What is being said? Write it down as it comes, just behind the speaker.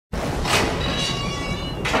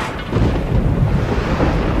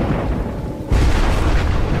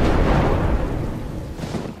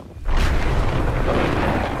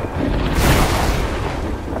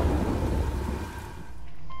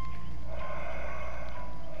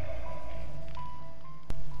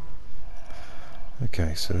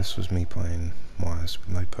Okay, so this was me playing Myers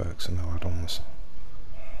with no perks and no add-ons.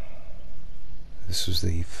 This was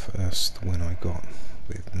the first win I got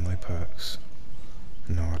with no perks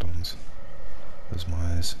and no add-ons. It was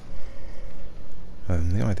Myers.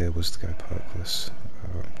 The idea was to go Perkless,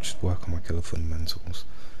 just work on my killer fundamentals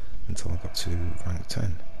until I got to rank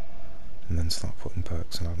 10, and then start putting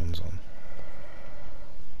perks and add-ons on.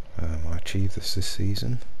 I achieved this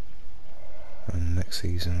season, and next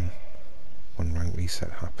season, when rank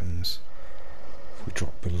reset happens, if we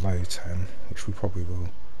drop below 10, which we probably will,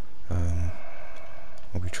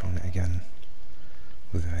 I'll be trying it again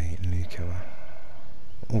with a new killer.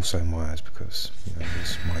 Also Myers, because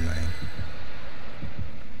he's my main.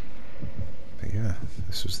 But yeah,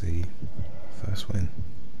 this was the first win.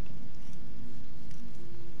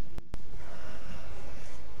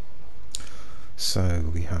 So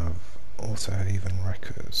we have Autohaven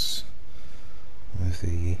Wreckers with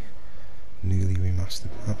the newly remastered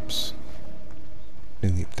maps,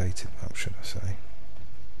 newly updated maps should I say.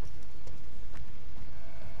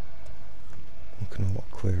 Looking a lot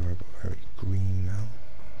clearer but very green now.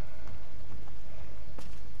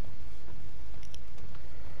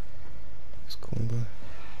 Let's Corber.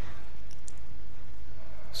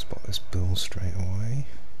 Spot this Bill straight away.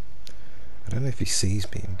 I don't know if he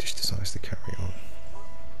sees me and just decides to carry on.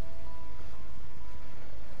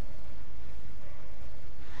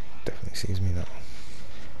 Definitely sees me now.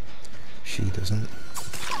 She doesn't.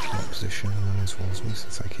 Opposition running towards me,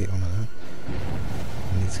 so take it on her.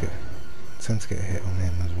 I need to tend to get a hit on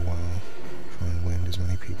him as well. Try and wind as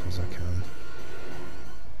many people as I can.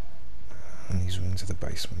 And he's running to the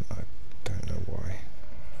basement. I don't know why.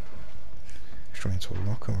 He's trying to a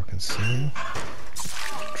locker, I can see him.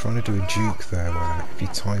 Trying to do a juke there where if you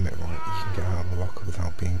time it right you can get out of the locker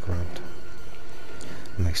without being grabbed,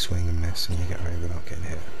 and they swing and miss and you get away without getting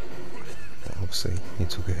hit. But obviously he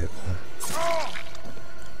took a hit there,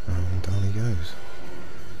 and down he goes.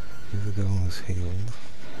 The other girl is healed.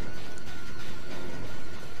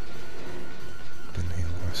 Been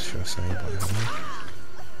healed, should I say, by her.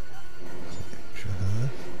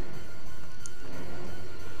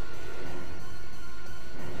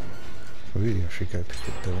 Really, I should go pick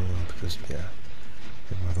up Bill now because, yeah,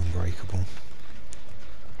 they're rather unbreakable.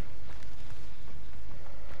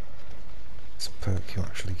 It's a perk you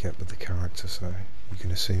actually get with the character, so you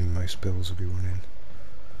can assume most Bills will be running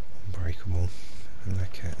unbreakable in their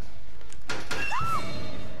kit.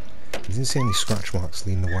 I didn't see any scratch marks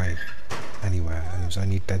leading the way anywhere, and there was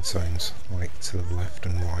only dead zones like to the left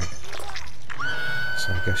and right.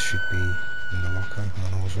 So I guess she'd be in the locker,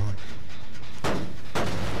 and I was right.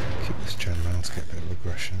 Keep this gen round to get a bit of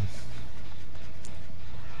aggression.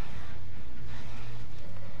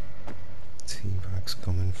 Teabag's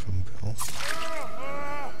coming from Bill.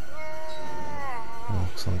 Oh,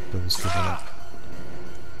 looks like Bill's given up.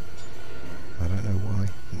 I don't know why.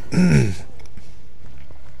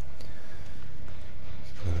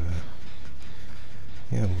 But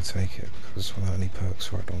yeah, we'll take it because without any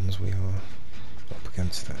perks or add-ons we are up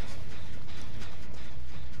against it.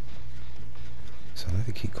 So I know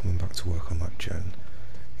they keep coming back to work on that gen.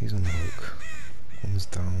 He's on the hook. One's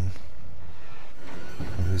down.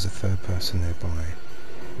 And there's a third person nearby,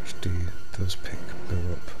 which does pick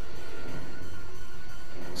Bill up.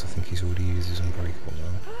 So I think he's already used his unbreakable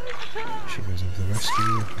now. She goes into the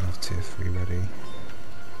rescue. I have tier 3 ready.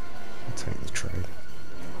 I'll take the trade.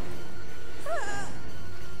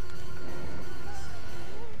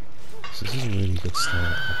 So this is a really good start.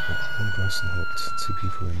 I've got one person hooked, 2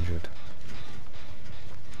 people injured.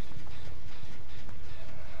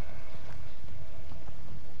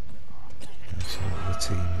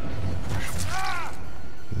 Team under pressure.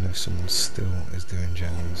 You know someone still is doing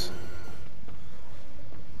gens.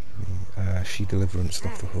 She deliverance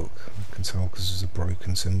off the hook. You can tell because there's a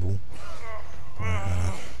broken symbol by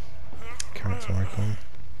her character icon.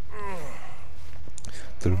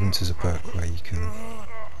 Deliverance is a perk where you can,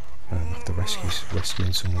 after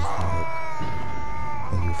rescuing someone from the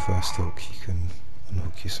hook, on your first hook you can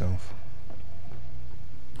unhook yourself.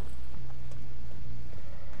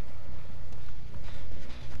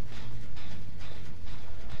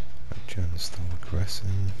 Jen's still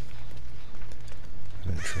aggressing. I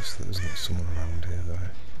don't trust that there's not someone around here though.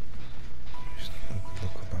 Just a good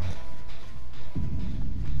look about.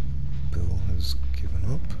 Bill has given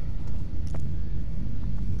up.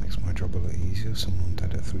 Makes my job a lot easier. Someone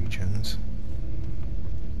dead at 3 gens.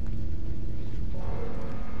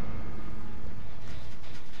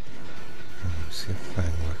 I see a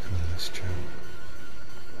Fang working on this gen.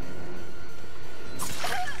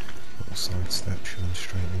 Little sidestep shooting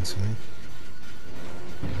straight into me.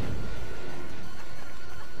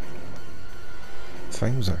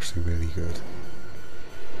 Fame was actually really good.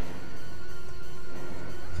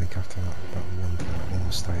 I think after that one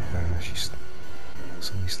mistake there, she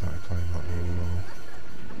suddenly started playing that really well.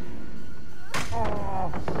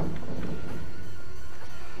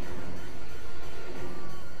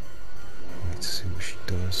 I need to see what she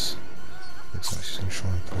does. Looks like she's going to try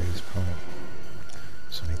and play this pallet,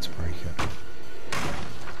 so I need to break it.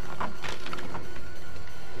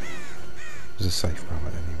 It was a safe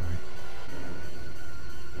pallet anyway.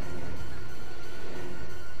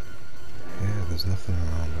 Yeah, there's nothing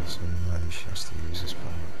around her, so maybe she has to use this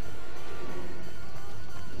pallet.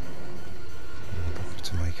 I'm bother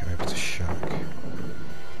to make it over to Shack.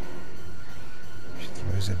 She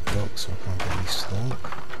throws a duck, so I can't really stalk.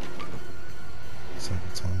 Take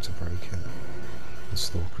the time to break it and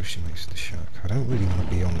stalk her if she makes it to Shack. I don't really want to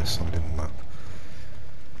be on this side of the map.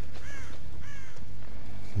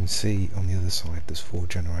 You can see on the other side there's 4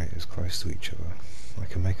 generators close to each other. I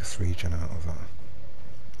can make a 3-gen out of that,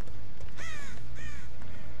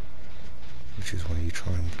 which is where you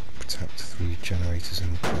try and protect 3 generators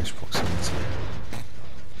in close proximity.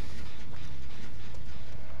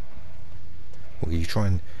 Well, you try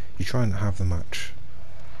and have the match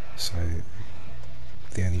so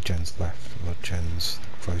the only gens left are gens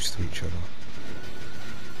close to each other.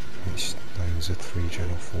 It's known as a 3-gen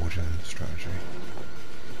or 4-gen strategy.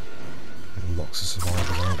 It locks the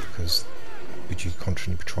survivor out because with you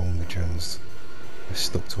constantly patrolling the gens, they're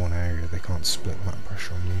stuck to one area, they can't split map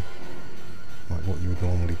pressure on you. Like what you would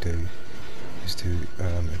normally do is do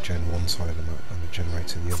a gen one side of the map and a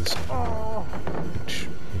generator the other side of the map, which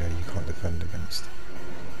you can't defend against.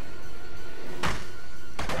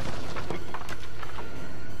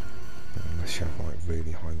 Unless you have like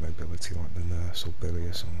really high mobility like the nurse or Billy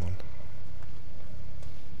or someone.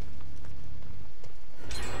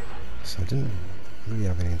 So I didn't really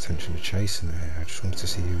have any intention of chasing her here, I just wanted to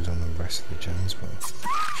see who was on the rest of the gens, but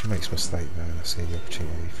she makes a mistake there and I see the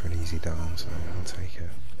opportunity for an easy down, so I'll take it.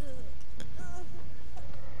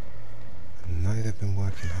 I know they've been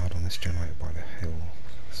working hard on this generator by the hill,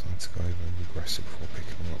 so I had to go over and regress it before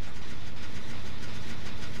picking them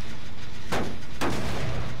up.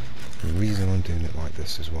 The reason I'm doing it like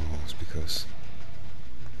this as well is because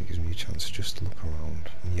it gives me a chance just to look around.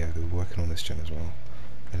 And yeah, they were working on this gen as well.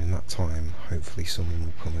 And in that time, hopefully someone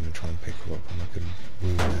will come in and try and pick her up and I can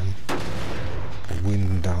wound them. Or wound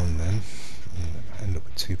them down then, and end up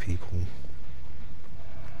with 2 people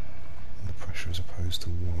under pressure as opposed to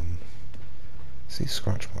 1. See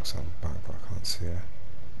scratch marks out the back, but I can't see her.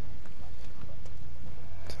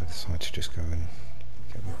 So I decided to just go and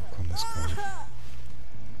get the hook on this guy.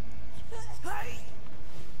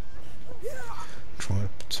 Try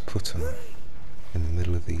to put her in the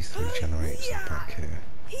middle of these 3 generators back here.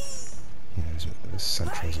 As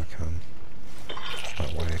central as I can.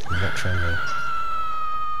 That way I can watch over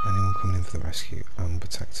anyone coming in for the rescue and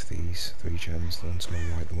protect these 3 gens, the one to my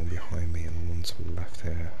right, the one behind me and the one to the left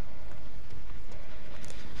here.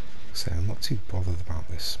 So I'm not too bothered about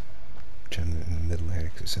this gen in the middle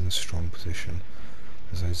here because it's in a strong position.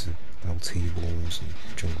 There's loads of LT walls and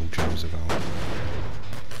jungle gems about.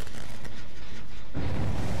 I'll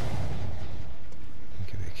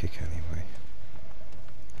give it a kick anyway.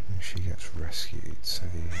 And she gets rescued, so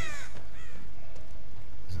there's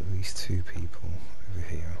at least 2 people over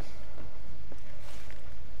here.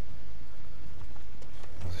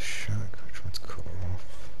 There's a Shack, I tried to cut her off.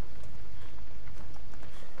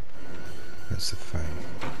 It's the Fang.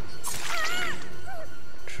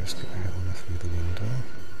 Just get a hit on her through the window.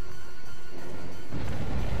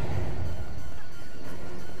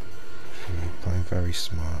 She's playing very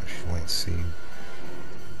smart, she's waiting to see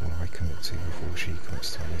what I commit to before she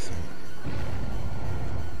commits to anything.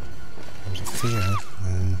 I was up here,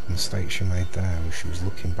 and the mistake she made there was she was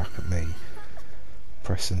looking back at me,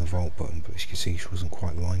 pressing the vault button, but as you can see she wasn't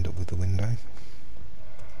quite lined up with the window.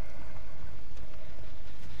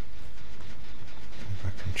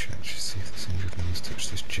 Back and check to see if this injured one's touched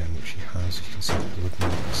this gem, which she has. You can see the blood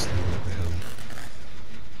marks leading up the hill.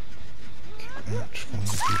 Keep that, follow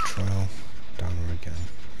the blue trail, down her again.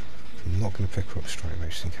 I'm not going to pick her up straight away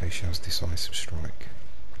just in case she has decisive strike.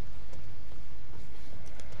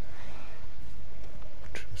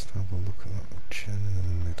 Just have a look at that gem in the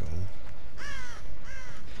middle,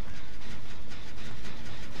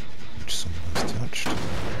 which someone has touched.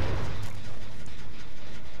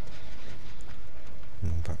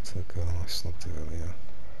 And back to the girl I slugged earlier.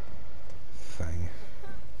 Fang.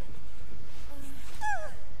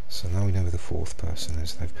 So now we know where the 4th person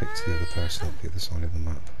is. They've picked the other person up the other side of the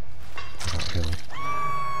map. That hill.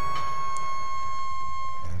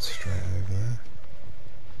 Yeah, straight over there.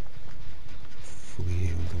 Fully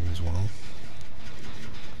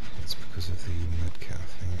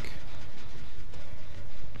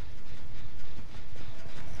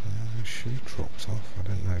She dropped off. I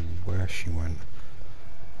don't know where she went.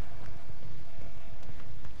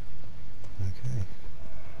 Okay.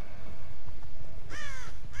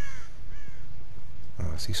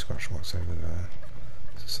 Oh, I see scratch marks over there.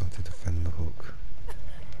 So something to defend the hook.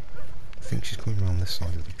 I think she's coming around this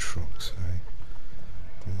side of the truck, so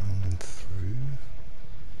around and through.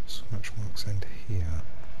 Scratch marks end here.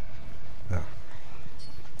 There.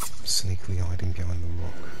 Sneakily hiding behind the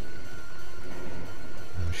rock.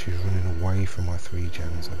 She's running away from my 3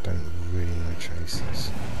 gems. I don't really want to chase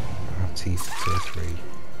this. I have teeth for tier 3.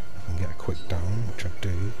 I can get a quick down, which I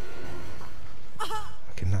do.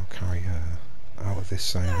 I can now carry her out of this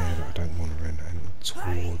zone here that I don't want her in and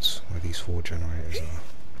towards where these 4 generators are.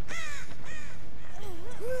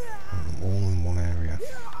 And I'm all in one area.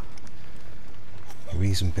 The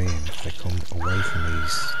reason being, if they come away from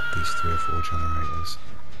these 3 or 4 generators,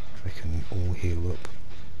 they can all heal up.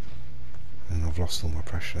 And I've lost all my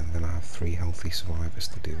pressure, and then I have 3 healthy survivors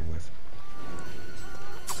to deal with.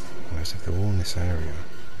 Whereas if they're all in this area,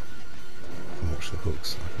 I can watch the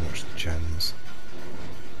hooks, I can watch the gems,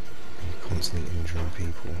 and you're constantly injuring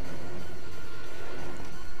people.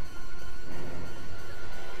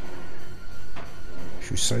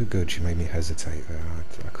 She was so good, she made me hesitate there.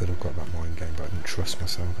 I could have got that mind game, but I didn't trust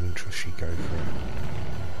myself, I didn't trust she'd go for it.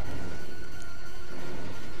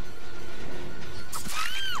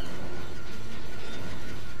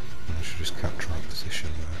 Just capture our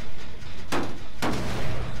position there. I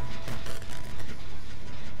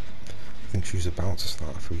think she was about to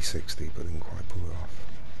start a 360 but didn't quite pull it off.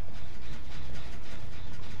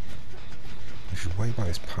 We should wait by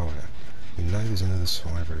this pallet. We know there's another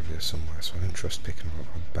survivor over here somewhere, so I don't trust picking her up.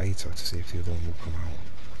 I'd bait her to see if the other one will come out.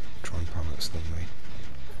 Try and pallet stun me.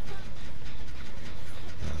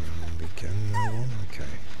 And again, no one?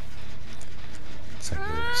 Okay. Take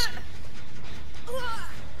the risk.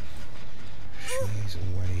 She's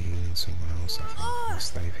away healing someone else, I think, unless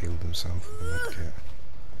they've healed themselves with the medkit.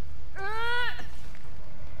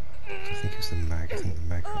 I think it's the Meg, I think the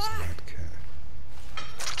Meg has the medkit.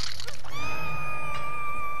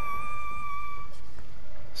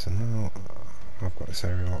 So now I've got this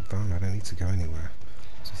area locked down, I don't need to go anywhere.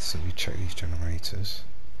 So simply check these generators,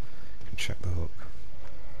 you can check the hook.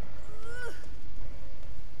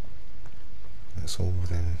 It's all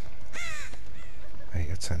within 8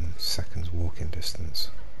 or 10 seconds walking distance.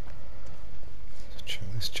 So check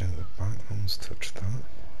this gen at the back, no one's touched that.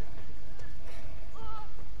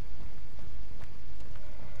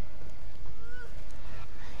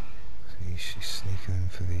 See, she's sneaking in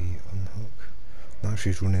for the unhook. Now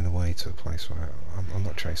she's running away to a place where I'm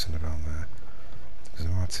not chasing her down there. Because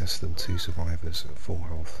there are still 2 survivors at full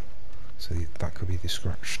health. So that could be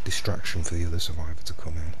distraction for the other survivor to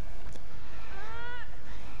come in.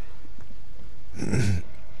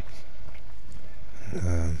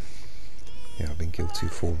 Yeah, I've been guilty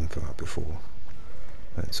of falling for that before.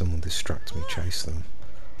 Let someone distract me, chase them,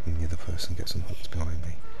 and the other person gets unhooked behind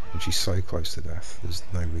me. And she's so close to death, there's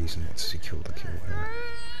no reason not to secure the kill here.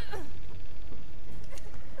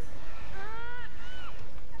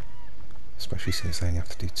 Especially since they only have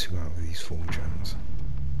to do 2 out of these 4 gems.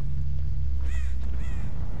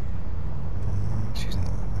 She's not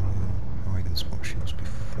in the hiding spot she was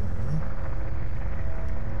before.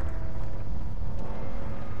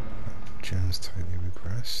 Gem's totally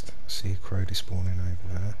regressed. I see a crow despawning over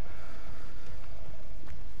there.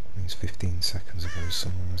 It means 15 seconds ago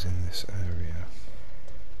someone was in this area.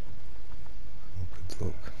 Oh, good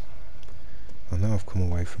luck. I know I've come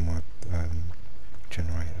away from my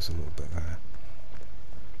generators a little bit there.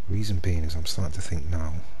 Reason being is I'm starting to think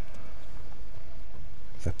now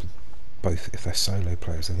that if they're solo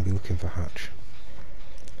players, they're going to be looking for hatch.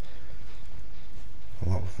 A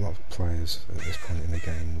lot of players at this point in the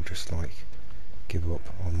game will just like give up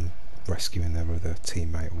on rescuing their other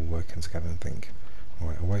teammate or working together and think,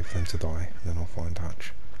 alright, I'll wait for them to die and then I'll find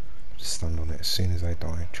hatch. Just stand on it, as soon as they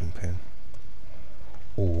die, jump in.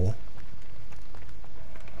 Or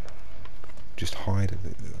just hide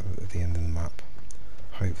at the end of the map.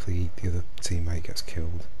 Hopefully the other teammate gets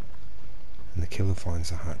killed and the killer finds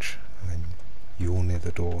the hatch, and then you're near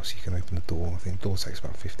the door so you can open the door. I think the door takes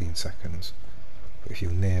about 15 seconds. But if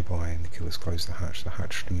you're nearby and the killer's closed the hatch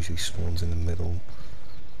usually spawns in the middle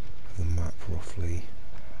of the map roughly.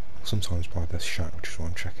 Sometimes by the shack, which is why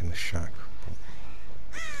I'm checking the shack.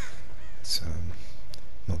 But it's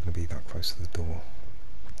not going to be that close to the door.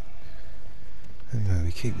 Anyway,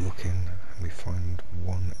 we keep looking and we find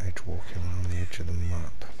one edge walking around the edge of the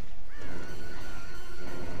map.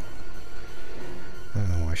 I don't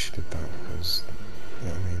know why she did that, because, you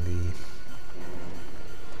know what I mean,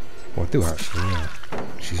 well, I do actually, yeah.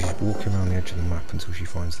 She's she's walking around the edge of the map until she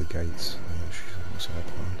finds the gates. What's her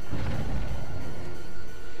plan?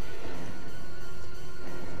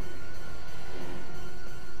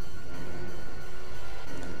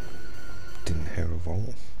 Didn't hear a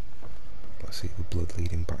vault. I see the blood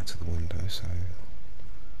leading back to the window, so...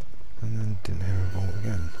 And then didn't hear a vault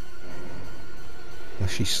again.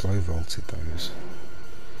 Unless she slow vaulted those.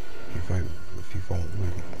 If you vault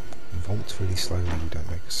really slowly, you don't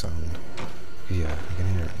make a sound. Yeah, you can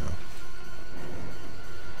hear it now.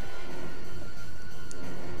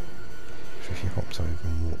 So she hopped over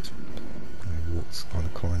and walked, kind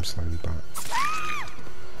of climbed slowly back.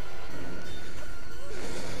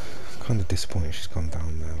 Kind of disappointed she's gone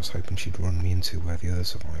down there. I was hoping she'd run me into where the other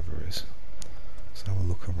survivor is. So have a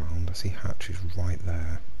look around. I see Hatch is right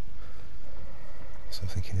there. So I'm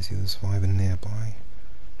thinking, is the other survivor nearby?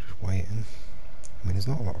 Just waiting. I mean, there's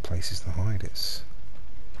not a lot of places to hide. It's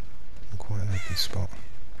quite an open spot.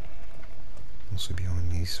 Also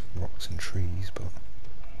behind these rocks and trees, but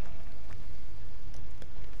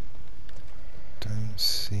don't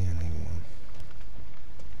see anyone.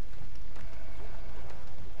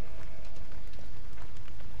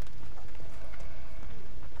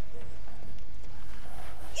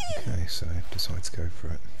 Okay, so decide to go for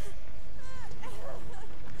it.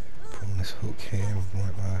 Put on this hook here,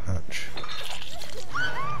 right by the hatch.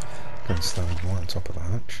 Going to stand right on top of the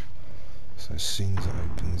hatch, so as soon as it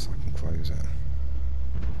opens I can close it.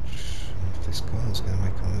 If this gun's going to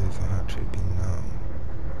make a move, the hatch would be now.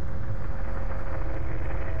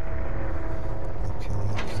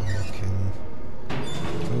 Looking.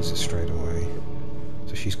 Close it straight away.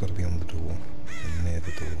 So she's got to be on the door and near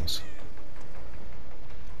the doors.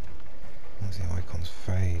 As the icons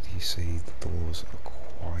fade, you see the doors are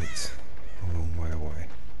quite a long way away.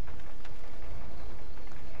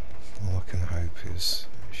 All I can hope is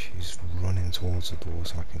she's running towards the door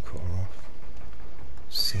so I can cut her off.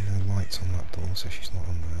 See no lights on that door, so she's not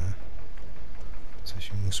on there. So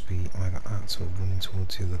she must be either at or running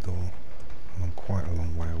towards the other door. And I'm quite a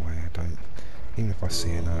long way away. Even if I see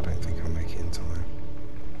her now, I don't think I'll make it in time.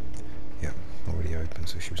 Yep, already open,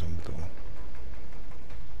 so she was on the door.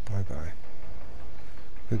 Bye bye.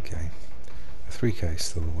 Good game. A 3k is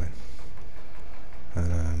still a win.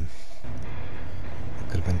 And it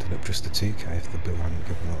could have ended up just a 2k if the bill hadn't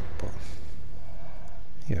given up, but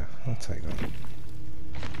yeah, I'll take that.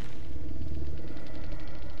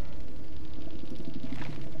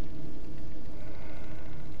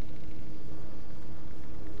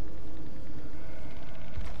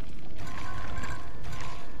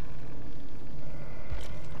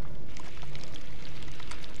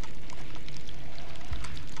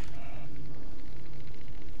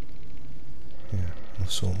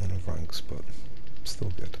 Assortment of ranks, but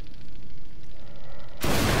still good.